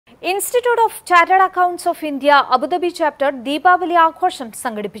Institute of Chartered Accounts of India Abu Dhabi chapter Deepavali ആഘോഷം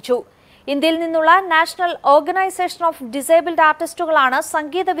സംഘടിപ്പിച്ചു. ഇന്ത്യയിൽ നിന്നുള്ള നാഷണൽ ഓർഗനൈസേഷൻ ഓഫ് ഡിസേബിൾഡ് ആർട്ടിസ്റ്റുകളാണ്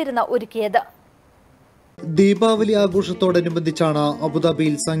സംഗീത വിരുന്ന് ഒരുക്കിയത്. ദീപാവലി ആഘോഷത്തോടനുബന്ധിച്ചാണ്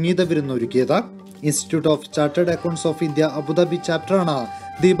അബുദാബിയിൽ സംഗീത വിരുന്ന് ഒരുക്കിയത്. Institute of chartered accounts of India Abu Dhabi ചാപ്റ്ററാണ്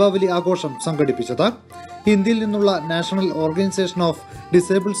ദീപാവലി ആഘോഷം സംഘടിപ്പിച്ചത്. ഇന്ത്യയിൽ നിന്നുള്ള നാഷണൽ ഓർഗനൈസേഷൻ ഓഫ്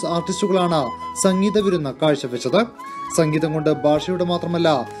ഡിസേബിൾഡ് ആർട്ടിസ്റ്റുകളാണ് സംഗീത വിരുന്ന് കാഴ്ചവെച്ചത്. സംഗീതം കൊണ്ട് ഭാഷയുടെ മാത്രമല്ല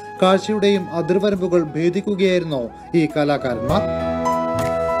കാഴ്ചയുടെയും അതിർവരമ്പുകൾ ഭേദിക്കുകയായിരുന്നു ഈ കലാകാരന്മാർ.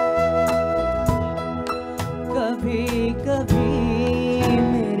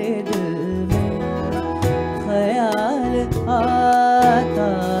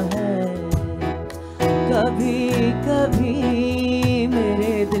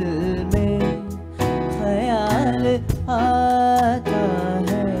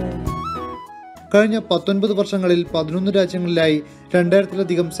 കഴിഞ്ഞ 19 വർഷങ്ങളിൽ 11 രാജ്യങ്ങളിലായി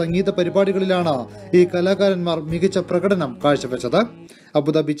 2000-ലധികം സംഗീത പരിപാടികളിലാണ് ഈ കലാകാരന്മാർ മികച്ച പ്രകടനം കാഴ്ചവെച്ചത്.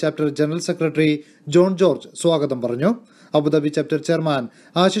 Abu Dhabi chapter general secretary John George സ്വാഗതം പറഞ്ഞു. Abu Dhabi chapter chairman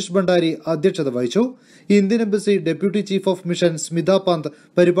Ashish Bhandari അധ്യക്ഷത വഹിച്ചു. Indian embassy deputy chief of mission Smitha പന്ത്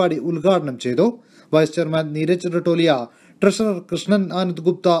പരിപാടി ഉദ്ഘാടനം ചെയ്തു. Vice chairman Neeraj റട്ടോലിയ, treasurer Krishnan Anand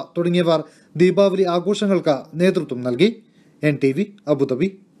Gupta തുടങ്ങിയവർ ദീപാവലി ആഘോഷങ്ങൾക്ക് നേതൃത്വം നൽകി. NTV Abu Dhabi.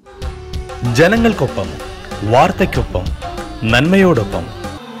 ജനങ്ങൾക്കൊപ്പം, വാർത്തയ്ക്കൊപ്പം, നന്മയോടൊപ്പം.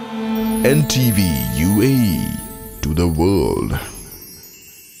 NTV UAE to the world.